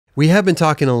We have been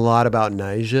talking a lot about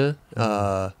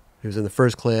Nyjah. He was in the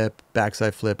first clip,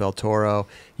 backside flip, El Toro.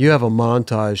 You have a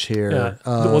montage here. Yeah.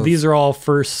 Well, these are all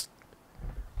first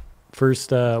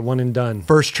one and done.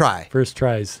 First try. First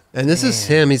tries. And this is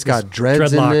him. He's got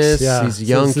dreads in dreadlocks, this. yeah. He's a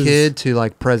young So this kid to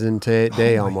like present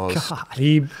day almost.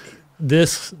 God.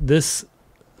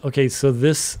 Okay, so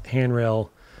this handrail,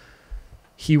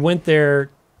 he went there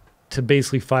to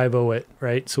basically 5-0 it,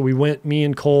 right? So we went, me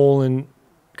and Cole, and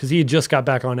because he had just got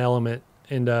back on Element,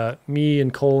 and me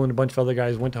and Cole and a bunch of other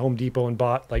guys went to Home Depot and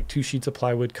bought like 2 sheets of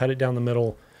plywood, cut it down the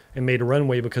middle, and made a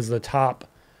runway because the top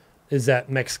is that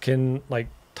Mexican like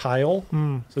tile.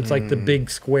 So it's like the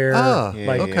big square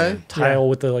tile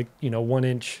with the 1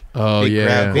 inch. Oh, Big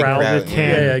yeah. ground.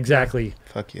 Yeah, exactly.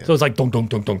 Fuck yeah. So it's like dong dong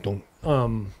dong dong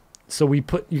dong. So we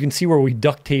you can see where we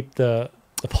duct taped the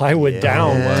plywood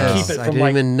down to keep it I from didn't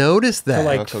even notice that. to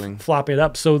like Buckling. flop it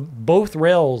up. So both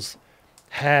rails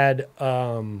had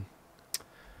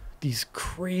these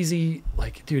crazy,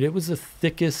 like, dude, it was the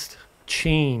thickest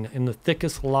chain and the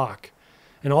thickest lock,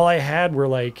 and all I had were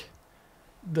like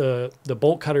the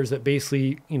bolt cutters that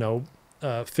basically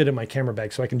fit in my camera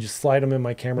bag, so I can just slide them in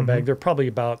my camera bag. They're probably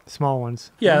about Small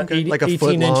ones. Okay. Like a 18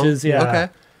 foot long? inches. Yeah. Okay.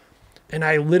 And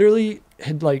I literally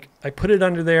had I put it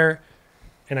under there,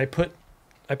 and I put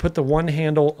the one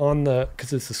handle on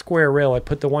because it's a square rail. I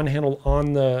put the one handle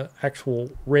on the actual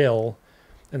rail,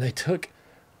 and I took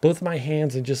both my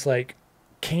hands and just like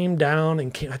came down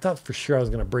and I thought for sure I was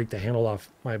gonna break the handle off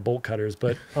my bolt cutters,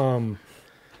 but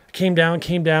came down,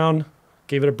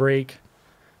 gave it a break.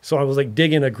 So I was like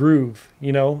digging a groove,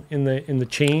 in the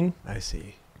chain. I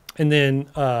see. And then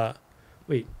I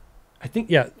think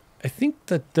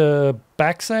that the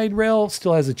backside rail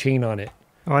still has a chain on it.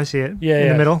 Oh, I see it. Yeah, in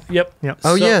the middle. Yep.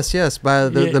 Oh, So- yes, by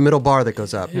the middle bar that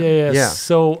goes up. Yeah.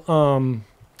 So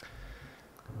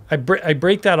I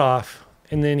break that off,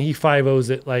 and then he 5-0s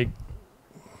it like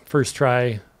first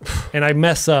try, and I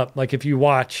mess up. Like if you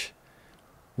watch,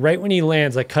 right when he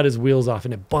lands, I cut his wheels off,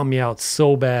 and it bummed me out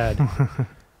so bad.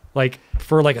 Like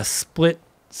for like a split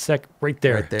sec, right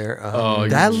there. Right there. Oh,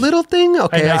 that little thing?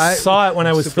 Okay. And I saw it when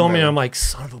I was super filming. metal. I'm like,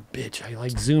 son of a bitch! I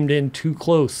like zoomed in too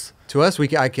close. To us, I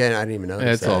didn't even know.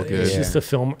 It's all good. It's just a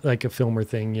filmer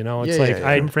thing, It's Yeah, like yeah.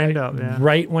 I Framed up, yeah.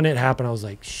 right when it happened, I was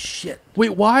like, shit.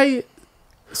 Wait, why?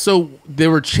 So they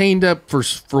were chained up for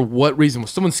what reason?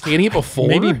 Was someone skating it before?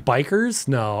 Maybe bikers?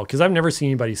 No, because I've never seen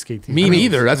anybody skate these. Me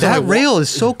neither. That's that why rail is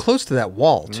so close to that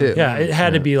wall, too. Yeah, it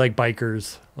had to be like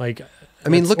bikers. Like, I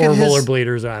mean, look or at his-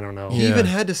 rollerbladers. I don't know. He Yeah. even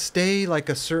had to stay like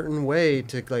a certain way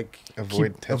to like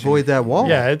Avoid touching. avoid that wall.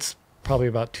 Yeah, it's probably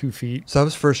about 2 feet. So that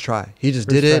was first try. He just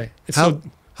First did try. it. So-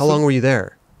 How long were you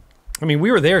there? I mean,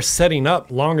 we were there setting up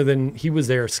longer than he was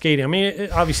there skating. I mean,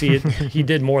 obviously, he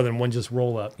did more than one just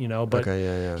roll up, But Okay,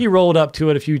 yeah. he rolled up to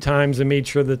it a few times and made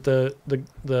sure that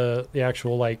the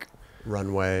actual like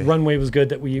Runway. runway was good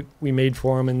that we made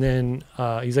for him. And then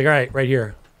he's like, all right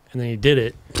here. And then he did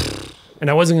it. And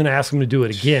I wasn't going to ask him to do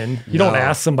it again. You don't No.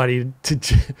 ask somebody to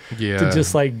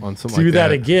just like on something do like that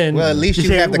that. again. Well, at least You you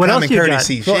say, have the what common else you got?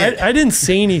 courtesy. So Shit. I didn't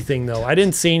say anything though. I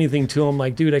didn't say anything to him.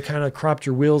 Like, dude, I kind of cropped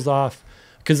your wheels off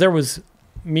because there was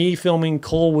me filming,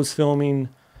 Cole was filming,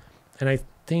 and I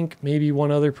think maybe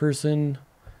one other person.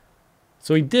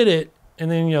 So he did it, and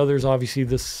then there's obviously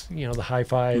this, the high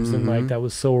fives and like that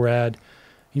was so rad.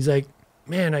 He's like,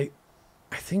 man, I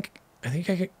think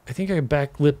I could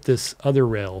backlip this other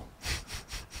rail.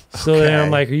 So then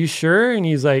I'm like, are you sure? And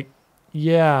he's like,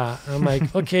 yeah. I'm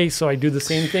like, okay. So I do the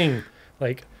same thing,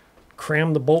 like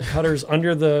cram the bolt cutters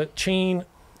under the chain,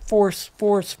 force,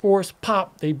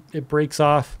 pop. It breaks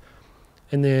off,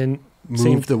 and then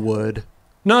Move the wood.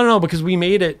 No, because we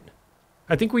made it.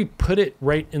 I think we put it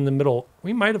right in the middle.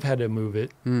 We might have had to move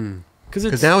it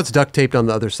Because now it's duct taped on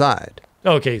the other side.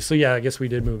 Okay, so yeah, I guess we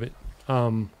did move it.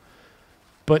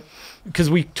 But because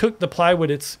we took the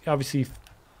plywood, it's obviously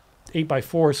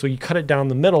 8x4, so you cut it down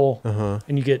the middle,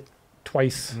 and you get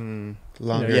twice. Longer,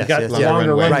 you Yes, got yes, the yeah.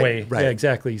 longer Right, runway. right. Yeah,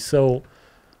 exactly. So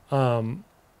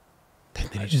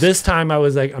this time I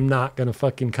was like, I'm not gonna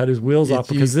fucking cut his wheels off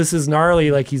because this is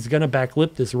gnarly. Like he's gonna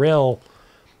backlip this rail,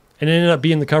 and it ended up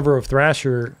being the cover of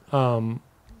Thrasher. Cover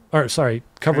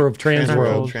of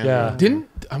Transworld. Transworld. Yeah.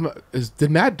 Did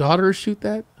Matt Daughter shoot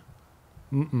that?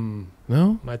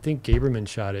 No. I think Gaberman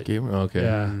shot it. Okay.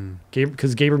 Yeah.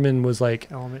 Because Gaberman was like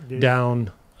Element, dude.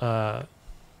 down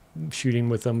shooting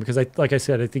with them because like I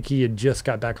said, I think he had just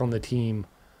got back on the team.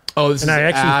 Oh, this And is I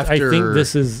actually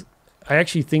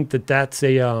think after. that's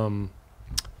a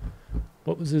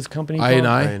what was his company called?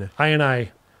 I&I?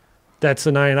 I&I. That's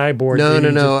an I&I board. No. that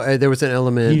he just- There was an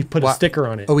element. He put a sticker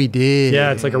on it. Oh, he did.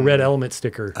 Yeah, it's like a red element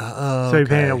sticker. Oh, So he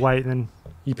painted okay. it white and then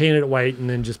You painted it white and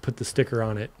then just put the sticker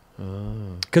on it.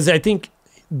 Because I think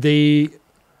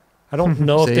I don't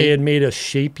know if See? they had made a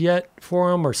shape yet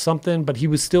for him or something, but he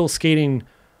was still skating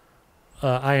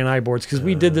I&I boards because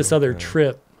we did this other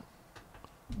trip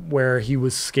where he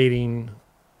was skating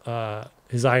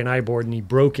his I&I board and he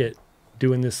broke it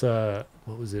doing this, what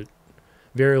was it,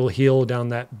 varial heel down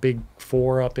that big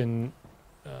 4 up in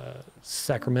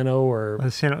Sacramento or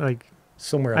Like,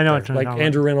 somewhere I know up what there. you're Like talking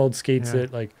Andrew Reynolds skates Yeah.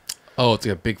 it. Like Oh, it's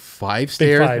like a big 5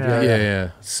 stair. 5, yeah. Yeah.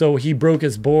 So he broke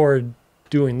his board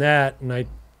doing that, and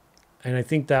I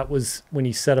think that was when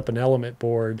he set up an element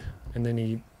board, and then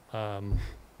he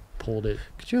pulled it.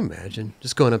 Could you imagine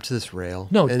just going up to this rail?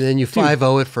 No, and then you dude.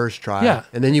 5-0 at first try. Yeah.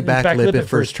 And then you backflip at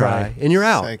first try. And you're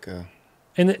out. Psycho.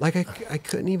 And it, Like, I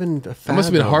couldn't even fathom. It must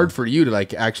have been hard for you to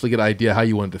like actually get an idea how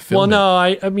you wanted to film. well,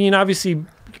 it. no, I mean, obviously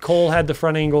Cole had the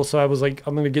front angle, so I was like,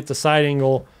 I'm going to get the side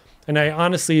angle. And I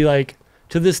honestly, like,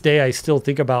 to this day, I still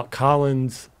think about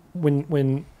Colin's,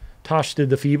 when Tosh did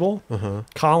the Feeble,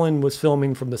 Colin was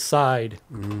filming from the side,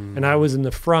 and I was in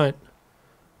the front.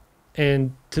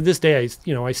 And to this day,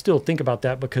 I still think about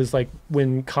that because, like,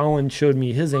 when Colin showed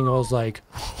me his angle, I was like,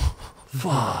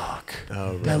 fuck,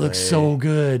 Oh, that looks really? so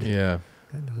good. Yeah.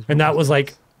 And that was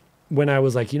like when I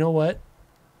was like, you know what?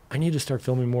 I need to start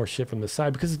filming more shit from the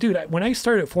side because, dude, when I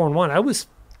started at 4-1, I was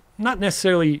not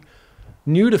necessarily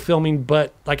new to filming,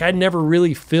 but like I never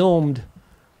really filmed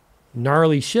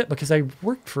gnarly shit because I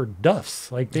worked for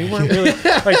Duff's. Like they weren't really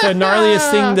like the gnarliest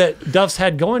thing that Duff's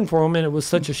had going for him, and it was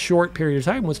such a short period of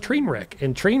time was Trainwreck,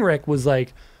 and Trainwreck was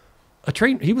like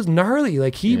he was gnarly.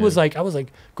 Like he was like I was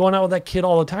like going out with that kid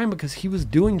all the time because he was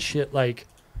doing shit like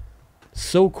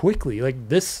so quickly, like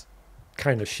this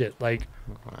kind of shit. Like,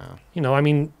 Wow. I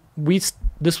mean,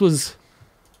 this was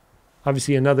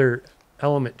obviously another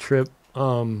element trip.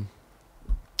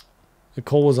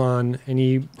 Cole was on, and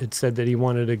he had said that he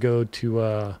wanted to go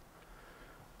to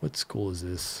what school is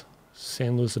this?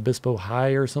 San Luis Obispo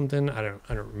High or something? I don't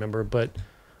remember, but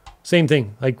same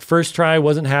thing. Like first try,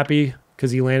 wasn't happy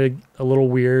because he landed a little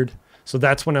weird. So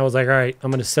that's when I was like, all right,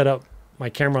 I'm going to set up my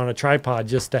camera on a tripod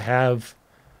just to have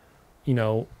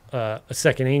a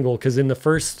second angle, because in the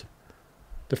first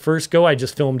go I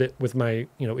just filmed it with my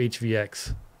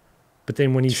HVX, but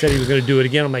then when he said he was going to do it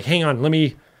again, I'm like, hang on, let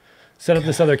me set up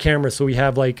this other camera so we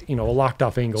have like a locked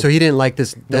off angle. So he didn't like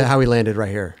this, Nope. how he landed right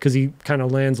here. Because he kind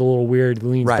of lands a little weird,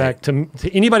 leans Right. back to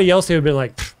anybody else, they would have been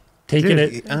like taking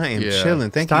Dude, it, I am Yeah.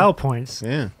 chilling. Thank style points. you.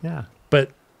 Yeah. Yeah.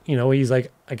 but he's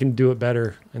like, I can do it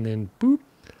better, and then boop,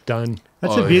 done.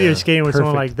 That's Oh, the beauty yeah. of skating with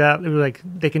someone Perfect. like that. It was like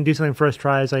they can do something first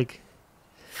try. It's like,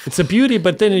 It's a beauty,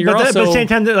 but then you're but at also the same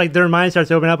time, like their mind starts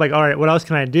to open up. Like, all right, what else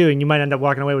can I do? And you might end up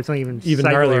walking away with something even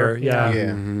gnarlier. psycho, Yeah.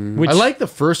 Yeah. Which, I like the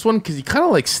first one because he kind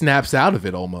of like snaps out of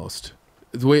it almost.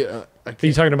 The way I Are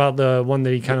you talking about the one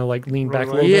that he kind of like leaned back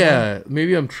a little bit? yeah,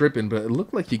 maybe I'm tripping, but it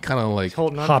looked like he kind of like He's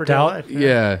holding on Hopped for dear out? life.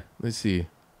 yeah. Let's see.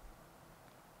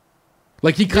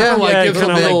 Like he kind of Yeah, like it gives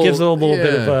kind a of little, like gives a little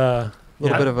bit of A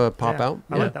little Yeah. bit of a pop Yeah. out.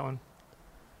 I Yeah. like that one.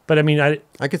 but I mean,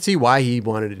 I could see why he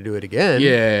wanted to do it again.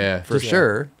 yeah. For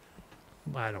sure.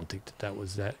 I don't think that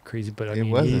was that crazy, but I It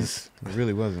mean, wasn't. he's It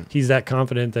really wasn't. that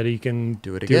confident that he can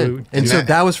Do it again. And And so that-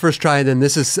 that was first try. Then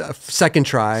this is second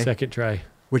try, second try,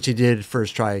 which he did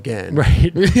first try again.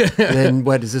 right? And then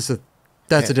what is this?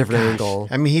 That's a different angle.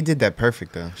 I mean, he did that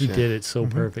perfect though. He Shit. did it so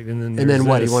perfect, and then And then there's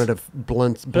what? this. He wanted to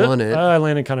blunt it. I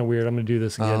landed kind of weird. I'm gonna do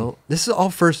this again. Oh, this is all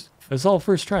first. It's all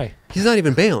first try. He's not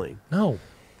even bailing. No,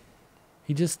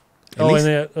 he just. At least-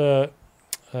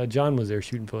 and John was there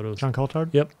shooting photos. John Coulthard.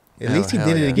 Yep. At Oh, least he hell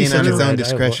did it yeah. again He's on such his a own rad.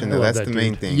 discretion I though. love That's that the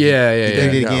main dude. thing. Yeah, yeah, He yeah.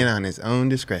 did it Yeah. again on his own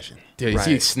discretion. Yeah, you see, Right.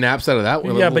 he snaps out of that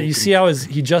one. Yeah, but you see how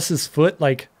he adjusts his foot,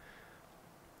 like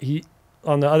he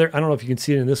on the other. I don't know if you can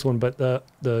see it in this one, but the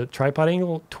tripod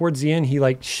angle towards the end, he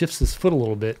like shifts his foot a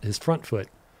little bit, his front foot.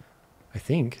 I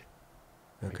think.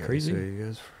 Okay, crazy? so you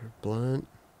guys for blunt.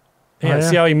 Yeah, yeah.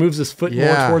 see how he moves his foot more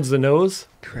Yeah. towards the nose.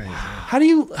 Crazy. How do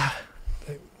you?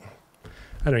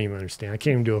 I don't even understand. I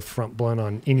can't even do a front blunt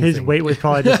on anything. His weight was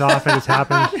probably just off and it's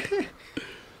happened.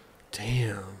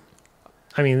 Damn,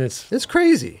 I mean, it's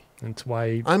crazy.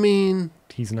 why I mean,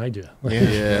 he's Nyjah. Yeah.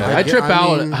 Yeah, I I get- trip I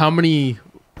out mean- how many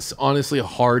honestly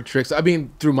hard tricks. I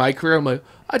mean, through my career, I'm like,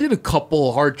 I did a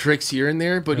couple hard tricks here and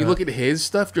there, but you Yeah. look at his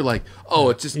stuff, you're like, oh,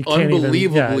 it's just You can't even-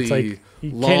 unbelievably yeah, it's like,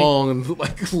 you can't long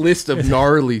like list of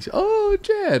gnarly. Oh,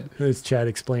 Chad. It's Chad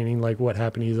explaining like what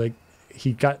happened. He's like,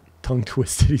 he got tongue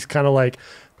twisted. He's kind of like,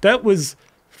 that was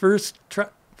first try.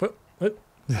 What?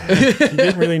 He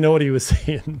didn't really know what he was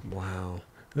saying. wow,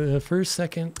 The first,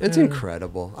 second. it's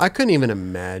incredible. I couldn't even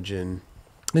imagine.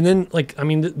 And then, like, I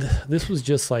mean, this was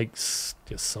just like just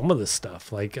some of the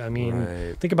stuff. Like, I mean,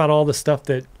 Right. think about all the stuff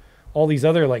that all these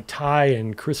other, like Ty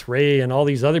and Chris Ray and all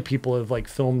these other people have like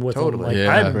filmed with Totally. them.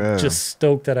 Like, Yeah. I'm Bro. just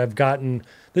stoked that I've gotten.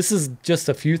 This is just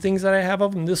a few things that I have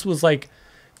of them. This was like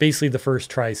basically the first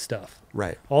try stuff.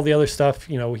 Right. All the other stuff,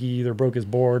 you know, he either broke his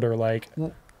board or like,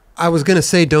 I was gonna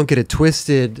say, don't get it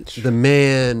twisted. The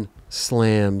man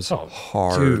slams Oh,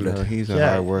 hard. dude. He's a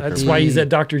yeah, hard worker. that's why he's He- at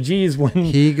Dr. G's when.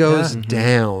 He goes Yeah.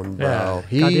 down, bro. Yeah.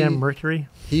 He Goddamn Mercury.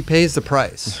 he pays the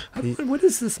price. He- What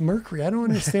is this Mercury? I don't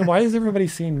understand. Why is everybody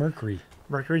saying Mercury?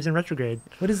 Mercury's in retrograde.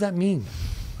 What does that mean?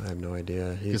 I have no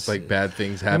idea. He's Just like bad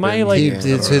things happen. Am I, like- he, Yeah. his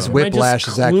Am I just whiplash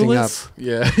is acting up. clueless?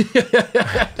 Yeah.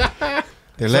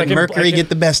 They're So I letting can- Mercury I can- get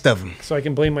the best of him. So I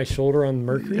can blame my shoulder on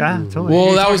Mercury? Yeah, totally. Well, Are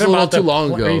you that was a talking little about too the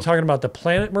long Are ago. you talking about the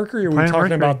planet Mercury, or are we Planet talking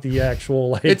Mercury. about the actual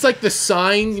like? It's like the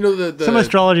sign, you know, the Some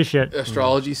astrology shit.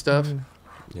 astrology stuff.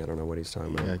 Yeah, I don't know what he's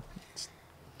talking about. Yeah.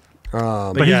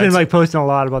 But yeah, he's been it's- like posting a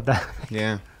lot about that.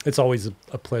 Yeah. it's always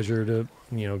a pleasure to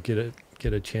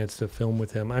get a chance to film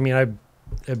with him. I mean,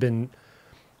 I've been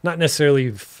not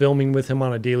necessarily filming with him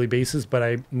on a daily basis, but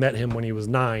I met him when he was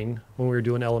 9 when we were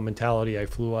doing Elementality. I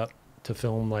flew up to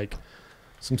film like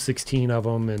some 16 of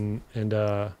them and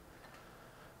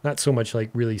not so much like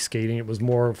really skating. It was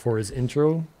more for his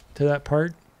intro to that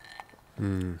part.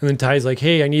 And then Ty's like,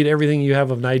 "Hey, I need everything you have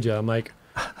of Nyjah." I'm like,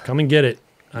 "Come and get it.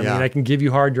 I Yeah. mean, I can give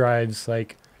you hard drives,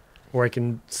 like, or I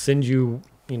can send you,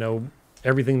 you know,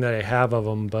 everything that I have of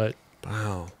them." But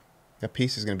Wow. That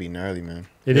piece is gonna be gnarly, man.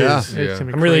 it Yeah. is. Yeah. It's gonna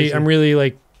be I'm crazy. really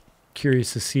like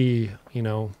curious to see, you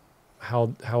know,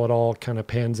 how it all kind of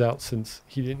pans out since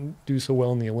he didn't do so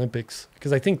well in the Olympics.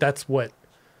 Because I think that's what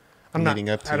I'm Leading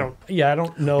not. up to. I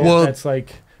don't know. Well, if that's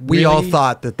like We all really-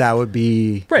 thought that would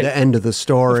be Right. the end of the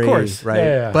story, Of course. right?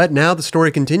 Yeah, yeah. But now the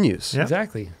story continues. Yeah.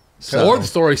 Exactly. So, Or the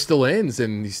story still ends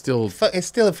and he's still. It's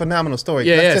still a phenomenal story.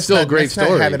 Yeah, Let's yeah, it's just still a not- great let's not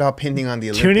story. have it all pending on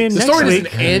the Olympics. Tune in The next story week.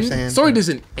 doesn't end. Understand? The story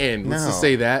doesn't end. Let's No. just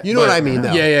say that. You know what But- I mean,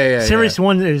 though. Yeah. Series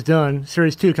 1 is done.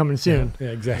 Series 2 coming soon. Yeah,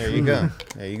 exactly. There you go.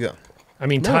 There you go. I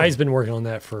mean, No. Ty's been working on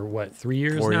that for what, 3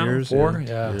 years 4 now? years, 4?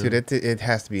 yeah. Yeah. Dude, it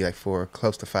has to be like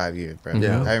close to 5 years, bro.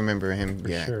 Yeah. I remember him. For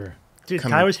Yeah. sure. Dude, Come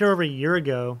Ty on. was here over a year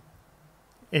ago,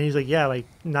 and he's like, yeah, like,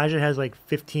 Nyjah has like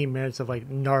 15 minutes of like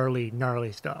gnarly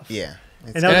Yeah. stuff. It's-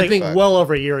 And that And I was think- like well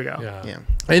over a year ago. Yeah. Yeah.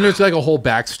 And there's like a whole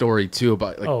backstory too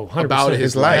about like Oh, 100%. about his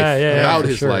His life, life. Yeah, yeah, about for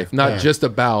his sure. life, not Yeah. just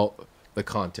about the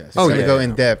contest. Oh, yeah. you go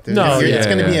in depth. No, It's yeah,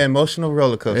 going to be yeah. an emotional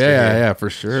roller coaster. yeah, here. yeah, for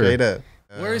sure. Straight up.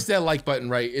 Where is that like button?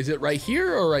 Right? Is it right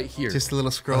here or right here? Just a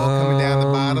little scroll coming down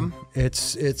the bottom.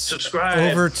 it's Subscribe.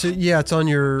 over to It's on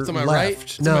my left. right?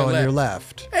 It's on No, my on your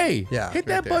left. hey, Yeah. hit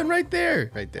that Right there. button right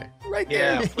there, Right there. right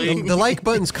there. The like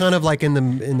button's kind of like in the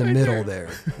middle there.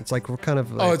 It's like we're kind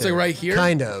of. Oh, it's like right here?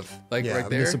 Kind of. Like yeah, right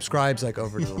and the there? subscribe's like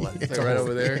over to the left. It's like right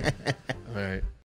over there. All right.